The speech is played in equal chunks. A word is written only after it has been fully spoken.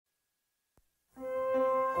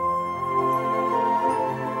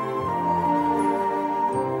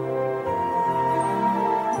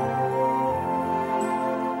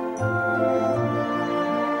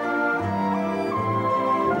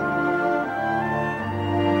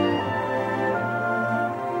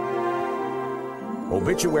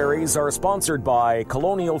Obituaries are sponsored by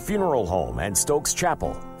Colonial Funeral Home and Stokes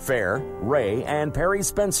Chapel, Fair, Ray, and Perry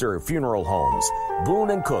Spencer Funeral Homes,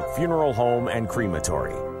 Boone & Cook Funeral Home and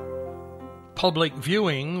Crematory. Public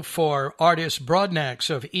viewing for artist Broadnax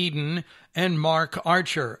of Eden and Mark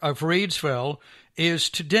Archer of Reedsville is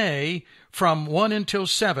today from 1 until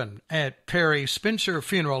 7 at Perry Spencer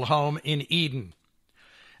Funeral Home in Eden.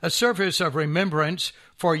 A service of remembrance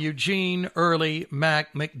for Eugene Early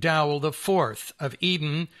Mac McDowell IV of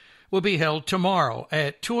Eden will be held tomorrow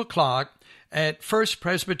at 2 o'clock at First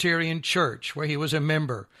Presbyterian Church, where he was a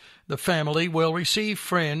member. The family will receive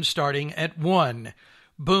friends starting at 1.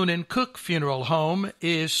 Boone & Cook Funeral Home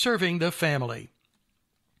is serving the family.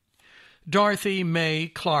 Dorothy May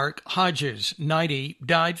Clark Hodges, 90,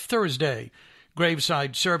 died Thursday.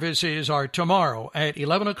 Graveside services are tomorrow at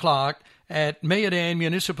 11 o'clock at Mayodan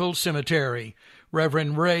Municipal Cemetery.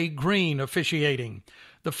 Reverend Ray Green officiating.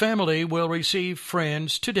 The family will receive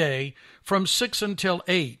friends today from 6 until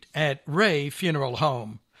 8 at Ray Funeral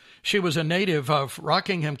Home. She was a native of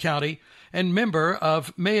Rockingham County and member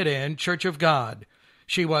of Mayodan Church of God.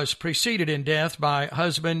 She was preceded in death by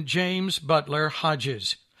husband James Butler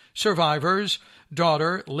Hodges. Survivors,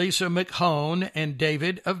 daughter Lisa McHone and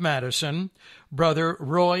David of Madison, brother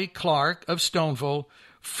Roy Clark of Stoneville,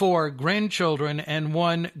 4 grandchildren and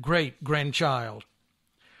 1 great-grandchild.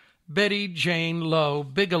 Betty Jane Lowe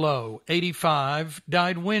Bigelow, 85,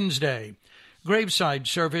 died Wednesday. Graveside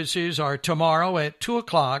services are tomorrow at 2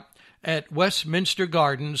 o'clock at Westminster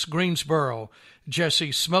Gardens, Greensboro.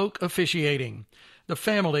 Jesse Smoke officiating. The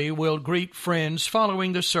family will greet friends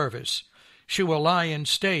following the service. She will lie in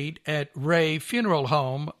state at Ray Funeral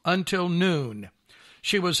Home until noon.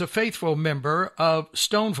 She was a faithful member of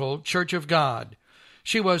Stoneville Church of God.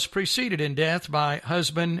 She was preceded in death by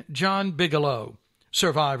husband John Bigelow.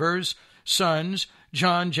 Survivors, sons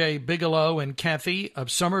John J. Bigelow and Kathy of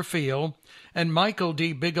Summerfield, and Michael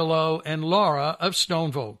D. Bigelow and Laura of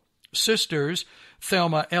Stoneville. Sisters,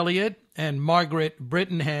 Thelma Elliott and Margaret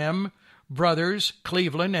Brittenham. Brothers,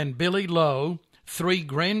 Cleveland and Billy Lowe. 3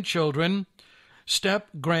 grandchildren,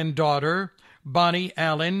 step-granddaughter, Bonnie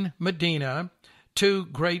Allen Medina. 2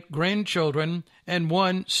 great-grandchildren, and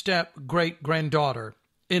 1 step-great-granddaughter.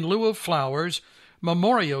 In lieu of flowers,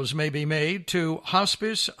 memorials may be made to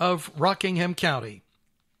Hospice of Rockingham County.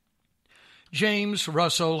 James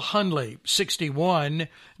Russell Hundley, 61,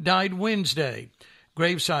 died Wednesday.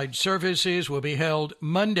 Graveside services will be held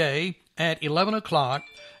Monday at 11 o'clock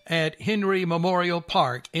at Henry Memorial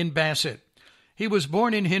Park in Bassett. He was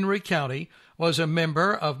born in Henry County, was a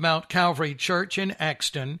member of Mount Calvary Church in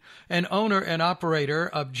Axton, and owner and operator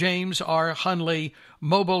of James R. Hundley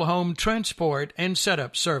Mobile Home Transport and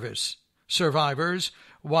Setup Service. Survivors,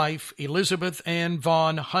 wife Elizabeth Ann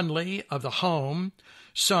Vaughn Hundley of the Home,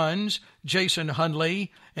 sons Jason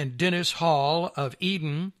Hundley and Dennis Hall of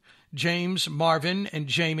Eden, James Marvin and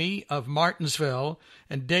Jamie of Martinsville,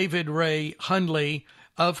 and David Ray Hundley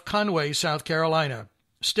of Conway, South Carolina.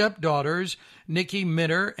 Stepdaughters, Nikki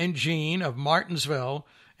Minner and Jean of Martinsville,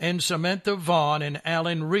 and Samantha Vaughn and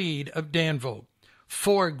Alan Reed of Danville.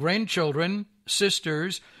 4 grandchildren,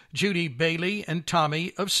 sisters, Judy Bailey and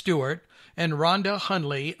Tommy of Stewart, and Rhonda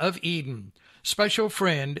Hundley of Eden. Special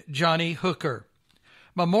friend, Johnny Hooker.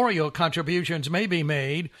 Memorial contributions may be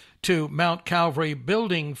made to Mount Calvary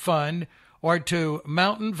Building Fund or to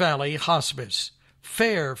Mountain Valley Hospice.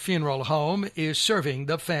 Fair Funeral Home is serving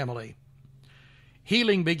the family.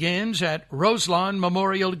 Healing begins at Roselawn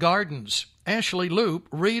Memorial Gardens, Ashley Loop,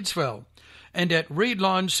 Reedsville, and at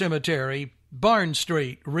Reedlawn Cemetery, Barn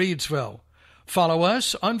Street, Reedsville. Follow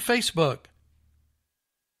us on Facebook.